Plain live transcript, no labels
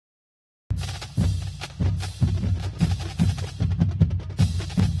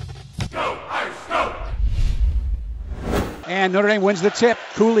And Notre Dame wins the tip.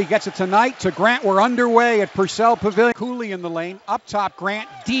 Cooley gets it tonight to Grant. We're underway at Purcell Pavilion. Cooley in the lane. Up top, Grant.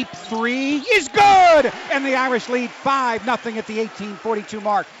 Deep three is good! And the Irish lead 5-0 at the 18:42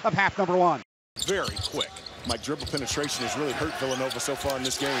 mark of half number one. Very quick. My dribble penetration has really hurt Villanova so far in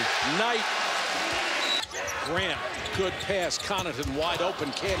this game. Knight. Grant. Good pass. Connaughton wide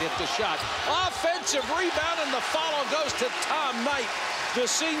open. Can't hit the shot. Offensive rebound, and the follow goes to Tom Knight, the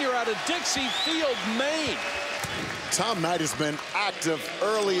senior out of Dixie Field, Maine. Tom Knight has been active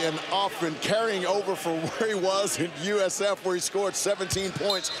early and often, carrying over from where he was in USF, where he scored 17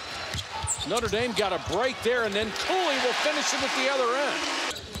 points. Notre Dame got a break there, and then Cooley will finish it at the other end.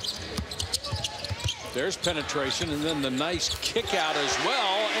 There's penetration, and then the nice kick out as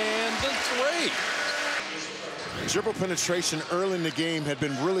well, and the three. Dribble penetration early in the game had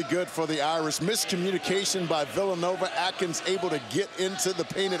been really good for the Irish. Miscommunication by Villanova. Atkins able to get into the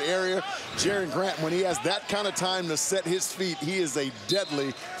painted area. Jaron Grant, when he has that kind of time to set his feet, he is a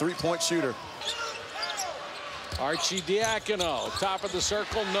deadly three-point shooter. Arcidiacono, top of the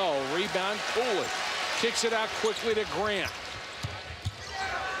circle, no. Rebound, Cooley. Kicks it out quickly to Grant.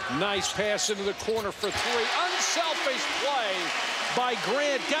 Nice pass into the corner for three. Unselfish play by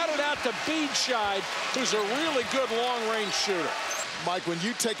Grant. Got it out to Biedsheid, who's a really good long-range shooter. Mike, when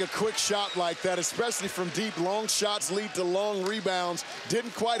you take a quick shot like that, especially from deep, long shots lead to long rebounds.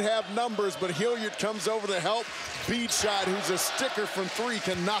 Didn't quite have numbers, but Hilliard comes over to help. Biedsheid, who's a sticker from three,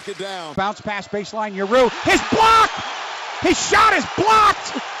 can knock it down. Bounce pass baseline, Yeru. His block! His shot is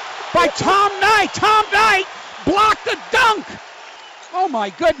blocked by Tom Knight. Tom Knight blocked the dunk. Oh, my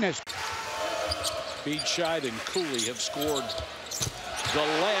goodness. Biedsheid and Cooley have scored the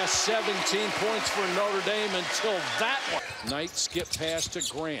last 17 points for Notre Dame until that one. Knight skip pass to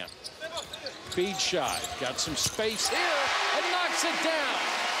Grant. Biedsheid got some space here and knocks it down.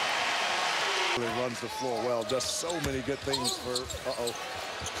 Really runs the floor well. Does so many good things for,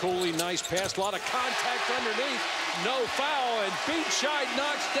 Cooley, nice pass. A lot of contact underneath. No foul, and Biedsheid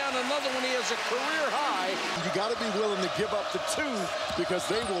knocks down another one. He has a career high. You got to be willing to give up the two because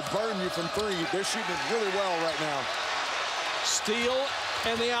they will burn you from three. They're shooting it really well right now. Steal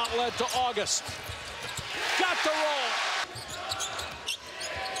and the outlet to August. Got the roll.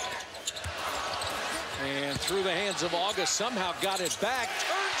 And through the hands of August, somehow got it back.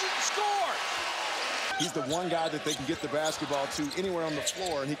 Turns and scores. He's the one guy that they can get the basketball to anywhere on the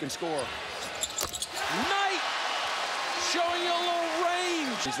floor, and he can score. Knight showing a little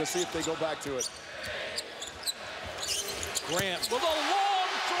range. Let's see if they go back to it. Grant with a long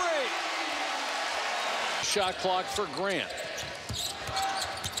three. Shot clock for Grant.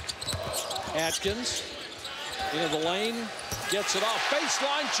 Atkins into the lane, gets it off.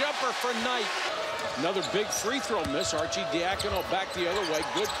 Baseline jumper for Knight. Another big free throw miss. Arcidiacono back the other way.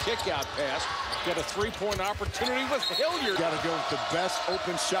 Good kick out pass. Got a three-point opportunity with Hilliard. Got to go with the best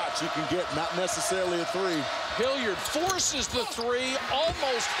open shots you can get, not necessarily a three. Hilliard forces the three,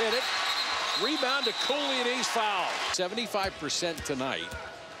 almost hit it. Rebound to Cooley, and he's fouled. 75% tonight.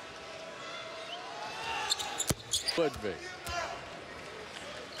 Could be.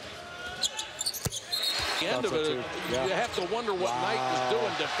 The end of it, you have to wonder what Knight was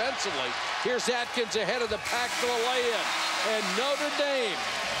doing defensively. Here's Atkins ahead of the pack for the lay-in. And Notre Dame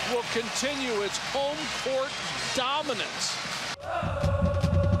will continue its home court dominance.